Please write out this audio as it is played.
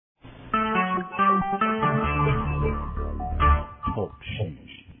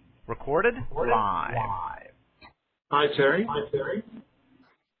recorded live. Hi, Terry.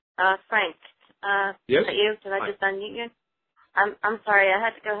 Frank. Yes? Is that you? Did I just unmute you? I'm sorry. I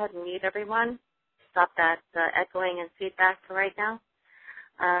had to go ahead and mute everyone. Stop that echoing and feedback for right now.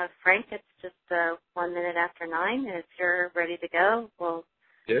 Frank, it's just 1 minute after 9. If you're ready to go, we'll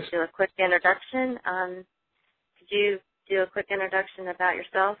Yes. do a quick introduction. Could you do a quick introduction about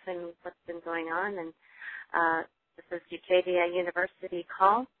yourself and what's been going on? And this is UCADIA University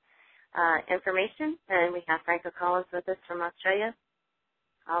call information, and we have Frank Collins with us from Australia.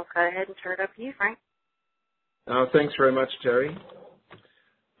 I'll go ahead and turn it over to you, Frank. Thanks very much, Terry.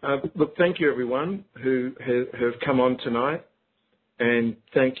 Look, thank you, everyone who have come on tonight, and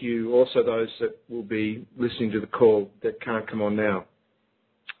thank you also those that will be listening to the call that can't come on now.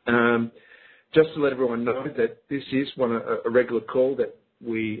 Just to let everyone know that this is a regular call that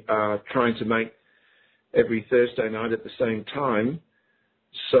we are trying to make every Thursday night at the same time.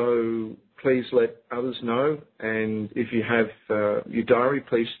 So please let others know, and if you have your diary,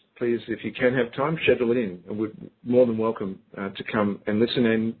 please, if you can have time, schedule it in, and we're more than welcome to come and listen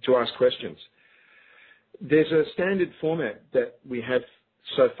and to ask questions. There's a standard format that we have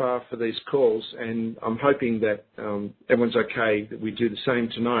so far for these calls, and I'm hoping that everyone's okay that we do the same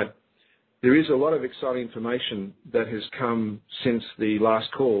tonight. There is a lot of exciting information that has come since the last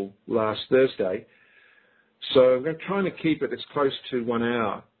call last Thursday, so I'm trying to keep it as close to 1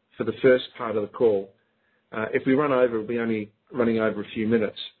 hour for the first part of the call. If we run over, we'll be only running over a few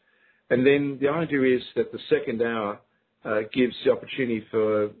minutes. And then the idea is that the second hour gives the opportunity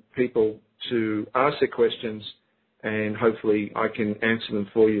for people to ask their questions, and hopefully I can answer them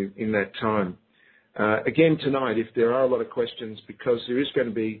for you in that time. Again, tonight, if there are a lot of questions, because there is going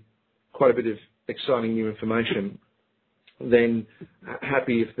to be quite a bit of exciting new information, then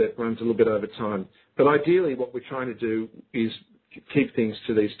happy if that runs a little bit over time. But ideally, what we're trying to do is keep things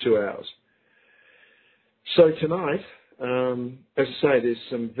to these 2 hours. So tonight, as I say, there's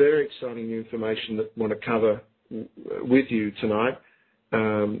some very exciting new information that I want to cover with you tonight.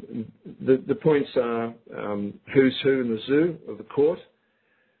 The points are who's who in the zoo of the court,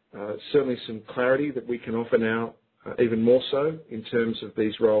 certainly some clarity that we can offer now, even more so in terms of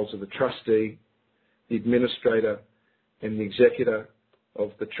these roles of the trustee, the administrator, and the executor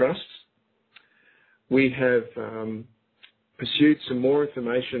of the trusts. We have pursued some more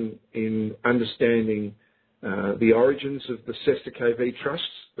information in understanding the origins of the Cesta KV trusts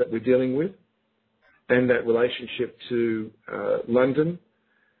that we're dealing with, and that relationship to London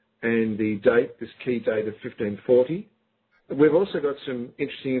and the date, this key date of 1540. We've also got some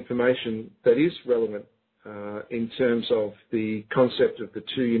interesting information that is relevant in terms of the concept of the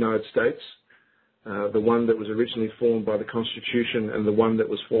two United States, the one that was originally formed by the Constitution and the one that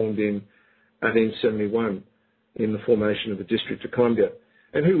was formed in 1871 in the formation of the District of Columbia.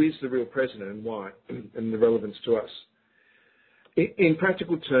 And who is the real president and why, and the relevance to us. In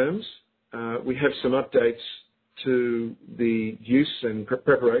practical terms, we have some updates to the use and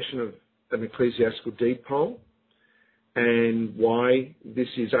preparation of an ecclesiastical deed poll, and why this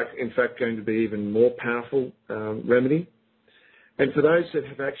is in fact going to be even more powerful remedy. And for those that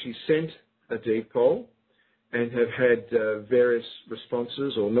have actually sent a deed poll and have had various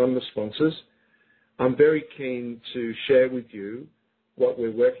responses or non-responses, I'm very keen to share with you what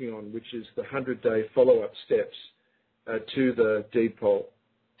we're working on, which is the 100-day follow-up steps to the deed poll.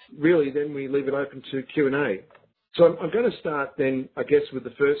 Really, then we leave it open to Q&A. So I'm going to start then, I guess, with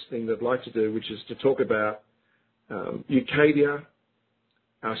the first thing that I'd like to do, which is to talk about UCADIA,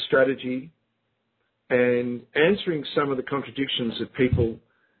 our strategy, and answering some of the contradictions that people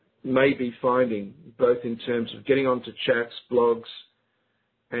may be finding, both in terms of getting onto chats, blogs,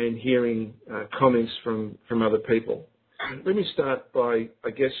 and hearing comments from other people. Let me start by,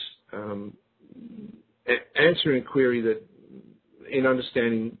 I guess, answering a query that in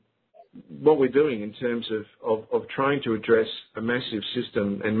understanding what we're doing in terms of trying to address a massive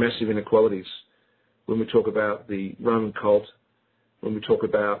system and massive inequalities when we talk about the Roman cult, when we talk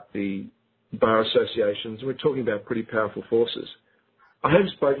about the bar associations, and we're talking about pretty powerful forces. I have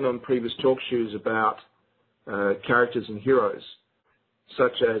spoken on previous talk shows about characters and heroes,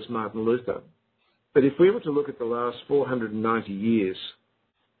 such as Martin Luther. But if we were to look at the last 490 years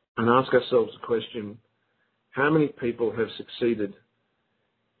and ask ourselves the question, how many people have succeeded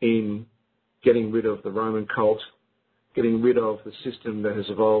in getting rid of the Roman cult, getting rid of the system that has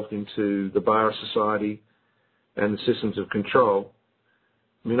evolved into the bar society and the systems of control?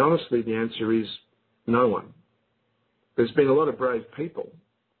 I mean, honestly, the answer is no one. There's been a lot of brave people,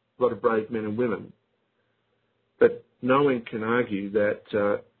 a lot of brave men and women, but no one can argue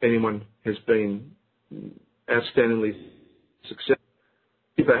that anyone has been outstandingly successful.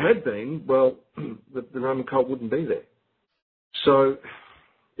 If they had been, well, the Roman cult wouldn't be there. So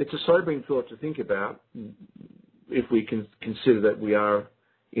it's a sobering thought to think about if we can consider that we are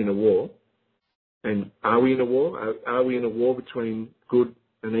in a war. And are we in a war? Are we in a war between good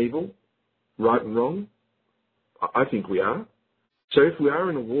and evil, right and wrong? I think we are. So if we are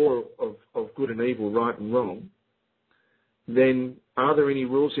in a war of good and evil, right and wrong, then are there any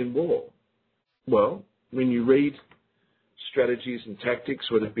rules in war? Well, when you read strategies and tactics,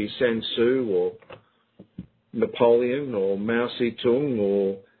 whether it be Sun Tzu or Napoleon or Mao Zedong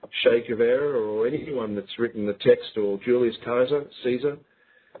or Che Guevara or anyone that's written the text, or Julius Caesar,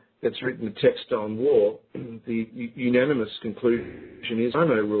 that's written the text on war, the unanimous conclusion is there are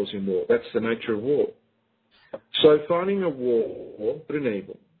no rules in war. That's the nature of war. So finding a war, good and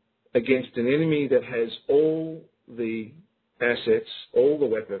evil, against an enemy that has all the assets, all the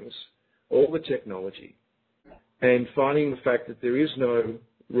weapons, all the technology, and finding the fact that there is no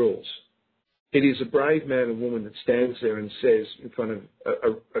rules. It is a brave man and woman that stands there and says in front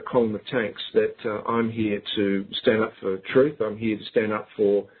of a column of tanks that I'm here to stand up for truth, I'm here to stand up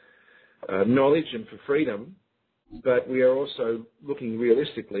for knowledge and for freedom, but we are also looking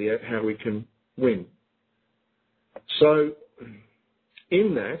realistically at how we can win. So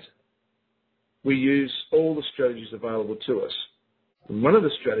in that, we use all the strategies available to us. And one of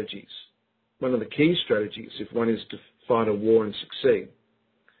the strategies, one of the key strategies, if one is to fight a war and succeed,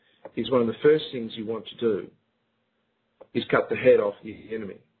 is one of the first things you want to do is cut the head off the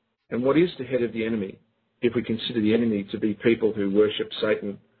enemy. And what is the head of the enemy? If we consider the enemy to be people who worship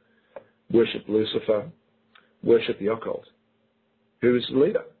Satan, worship Lucifer, worship the occult, who is the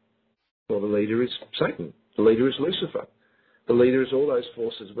leader? Well, the leader is Satan. The leader is Lucifer. The leader is all those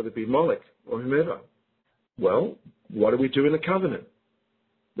forces, whether it be Moloch or whomever. Well, what do we do in the covenant?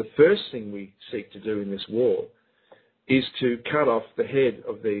 The first thing we seek to do in this war is to cut off the head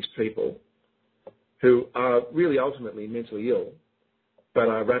of these people who are really ultimately mentally ill, but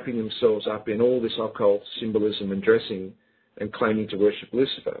are wrapping themselves up in all this occult symbolism and dressing and claiming to worship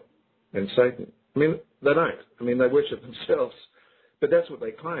Lucifer and Satan. I mean, they don't. I mean, they worship themselves, but that's what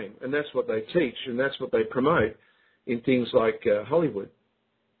they claim, and that's what they teach, and that's what they promote in things like Hollywood.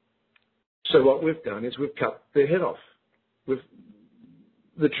 So what we've done is we've cut their head off.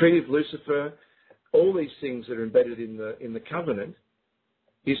 The Treaty of Lucifer, all these things that are embedded in the covenant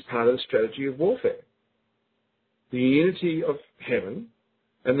is part of the strategy of warfare. The unity of heaven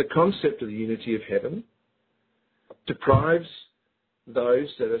and the concept of the unity of heaven deprives those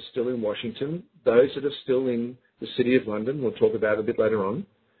that are still in Washington, those that are still in the City of London, we'll talk about a bit later on,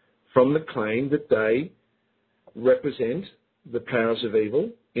 from the claim that they represent the powers of evil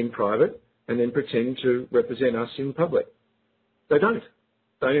in private and then pretend to represent us in public. They don't.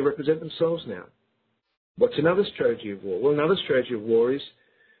 They only represent themselves now. What's another strategy of war? Well, another strategy of war is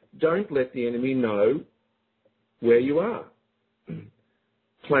don't let the enemy know where you are.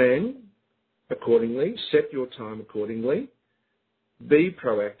 Plan accordingly, set your time accordingly, be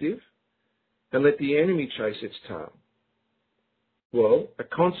proactive, and let the enemy chase its tail. Well, a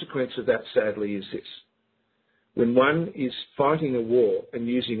consequence of that, sadly, is this. When one is fighting a war and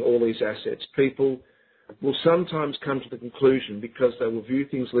using all these assets, people will sometimes come to the conclusion, because they will view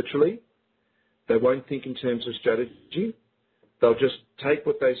things literally, they won't think in terms of strategy, they'll just take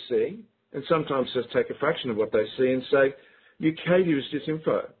what they see, and sometimes just take a fraction of what they see and say, UCADIA is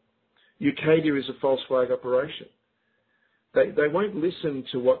disinfo. UCADIA is a false flag operation. They won't listen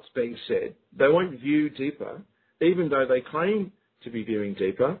to what's being said. They won't view deeper. Even though they claim to be viewing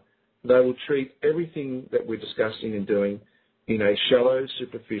deeper, they will treat everything that we're discussing and doing in a shallow,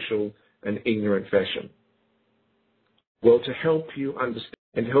 superficial, and ignorant fashion. Well, to help you understand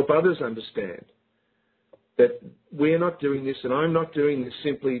and help others understand that we're not doing this, and I'm not doing this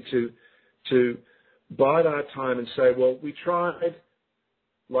simply to bide our time and say, well, we tried,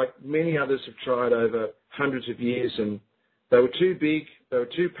 like many others have tried over hundreds of years, and they were too big, they were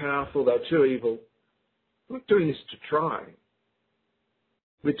too powerful, they were too evil. We're not doing this to try.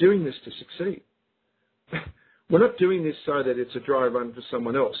 We're doing this to succeed. We're not doing this so that it's a dry run for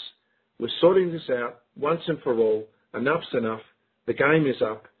someone else. We're sorting this out once and for all. Enough's enough. The game is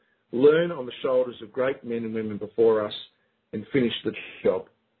up. Learn on the shoulders of great men and women before us and finish the job.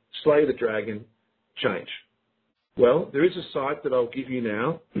 Slay the dragon. Change. Well, there is a site that I'll give you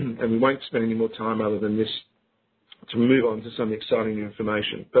now, and we won't spend any more time other than this to move on to some exciting new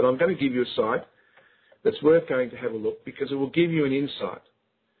information. But I'm going to give you a site that's worth going to have a look, because it will give you an insight,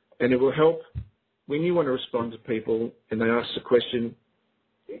 and it will help when you want to respond to people and they ask the question,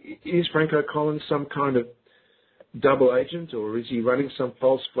 is Franco Collins some kind of double agent, or is he running some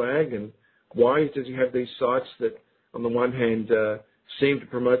false flag, and why does he have these sites that on the one hand seem to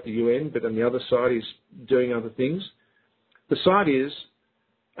promote the UN, but on the other side is doing other things. The site is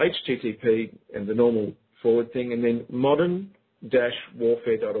HTTP and the normal forward thing, and then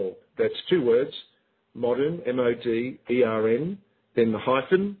modern-warfare.org. That's two words, modern, M-O-D-E-R-N, then the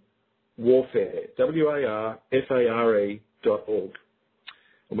hyphen, warfare, W-A-R-F-A-R-E.org.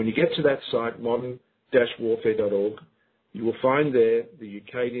 And when you get to that site, modern-warfare.org, you will find there the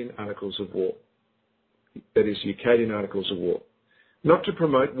UCADIan Articles of War. That is, UCADIan Articles of War. Not to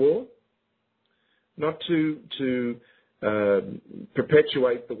promote war, not to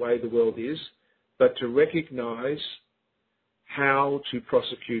perpetuate the way the world is, but to recognise how to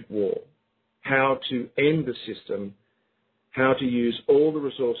prosecute war, how to end the system, how to use all the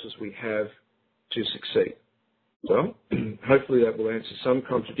resources we have to succeed. Well, hopefully that will answer some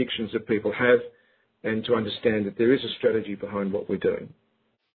contradictions that people have and to understand that there is a strategy behind what we're doing.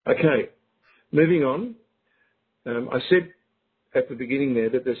 Okay, moving on. I said at the beginning there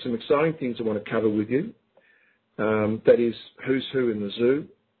that there's some exciting things I want to cover with you. That is who's who in the zoo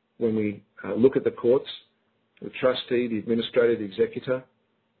when we look at the courts, the trustee, the administrator, the executor,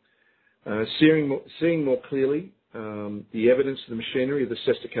 seeing more clearly the evidence of the machinery of the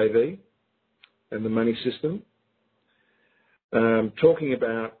CESTA KV and the money system, talking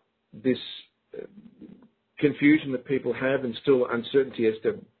about this confusion that people have and still uncertainty as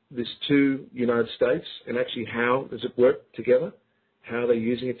to this two United States and actually how does it work together, how they're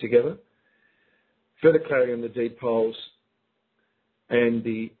using it together. Further clarity on the deed polls and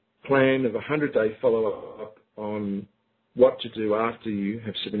the plan of a 100-day follow-up on what to do after you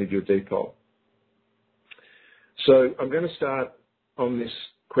have submitted your deed poll. So I'm going to start on this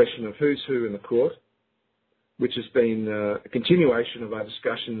question of who's who in the court, which has been a continuation of our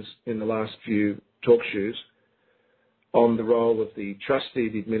discussions in the last few talk shows on the role of the trustee,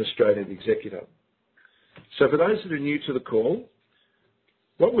 the administrator, the executor. So for those that are new to the call,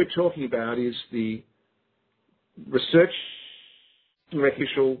 what we're talking about is the research and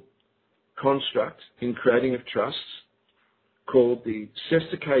official construct in creating of trusts called the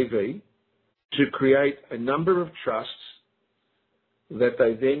CESTA KV to create a number of trusts that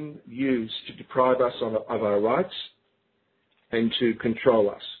they then use to deprive us of our rights and to control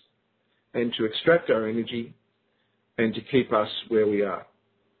us and to extract our energy and to keep us where we are.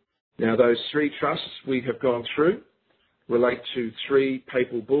 Now, those three trusts we have gone through relate to three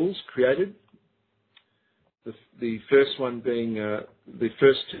papal bulls created. The first one being the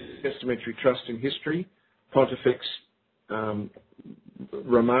first testamentary trust in history, Pontifex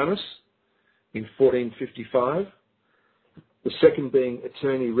Romanus in 1455. The second being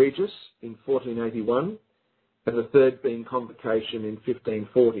Attorney Regis in 1481, and the third being Convocation in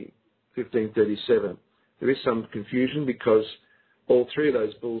 1537. There is some confusion because all three of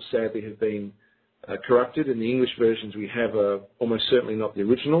those bulls sadly have been corrupted, and the English versions we have are almost certainly not the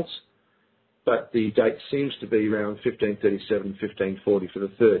originals, but the date seems to be around 1537, 1540 for the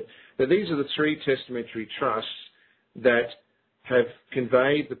third. Now these are the three testamentary trusts that have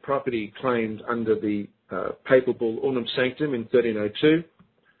conveyed the property claimed under the papal bull Unum Sanctum in 1302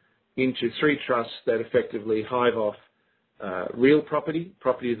 into three trusts that effectively hive off real property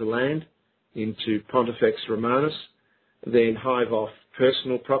of the land, into Pontifex Romanus, then hive off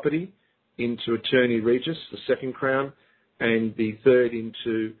personal property into Attorney Regis, the second crown, and the third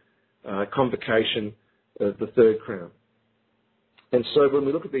into Convocation, the third crown. And so when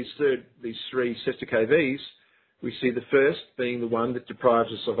we look at these three CESTA KVs, we see the first being the one that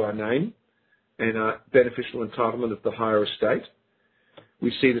deprives us of our name and our beneficial entitlement of the higher estate.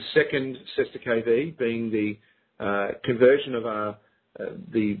 We see the second CESTA KV being the conversion of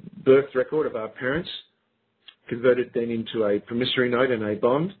the birth record of our parents, converted then into a promissory note and a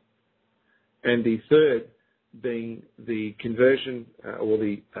bond. And the third being the conversion or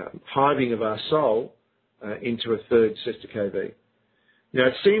the hiving of our soul into a third CESTA KV. Now,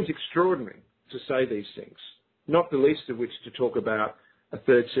 it seems extraordinary to say these things, not the least of which to talk about a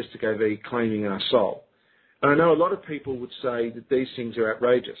third CESTA KV claiming our soul. And I know a lot of people would say that these things are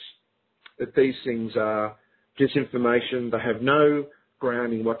outrageous, that these things are disinformation, they have no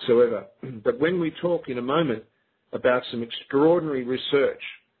grounding whatsoever. But when we talk in a moment about some extraordinary research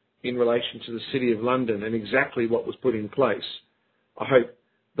in relation to the City of London and exactly what was put in place, I hope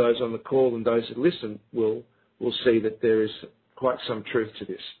those on the call and those that listen will see that there is quite some truth to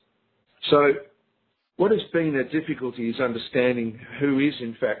this. So what has been a difficulty is understanding who is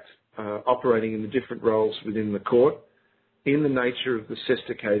in fact operating in the different roles within the court in the nature of the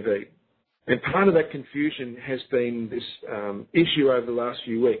CESTA KV. And part of that confusion has been this issue over the last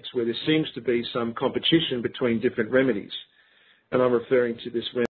few weeks where there seems to be some competition between different remedies. And I'm referring to this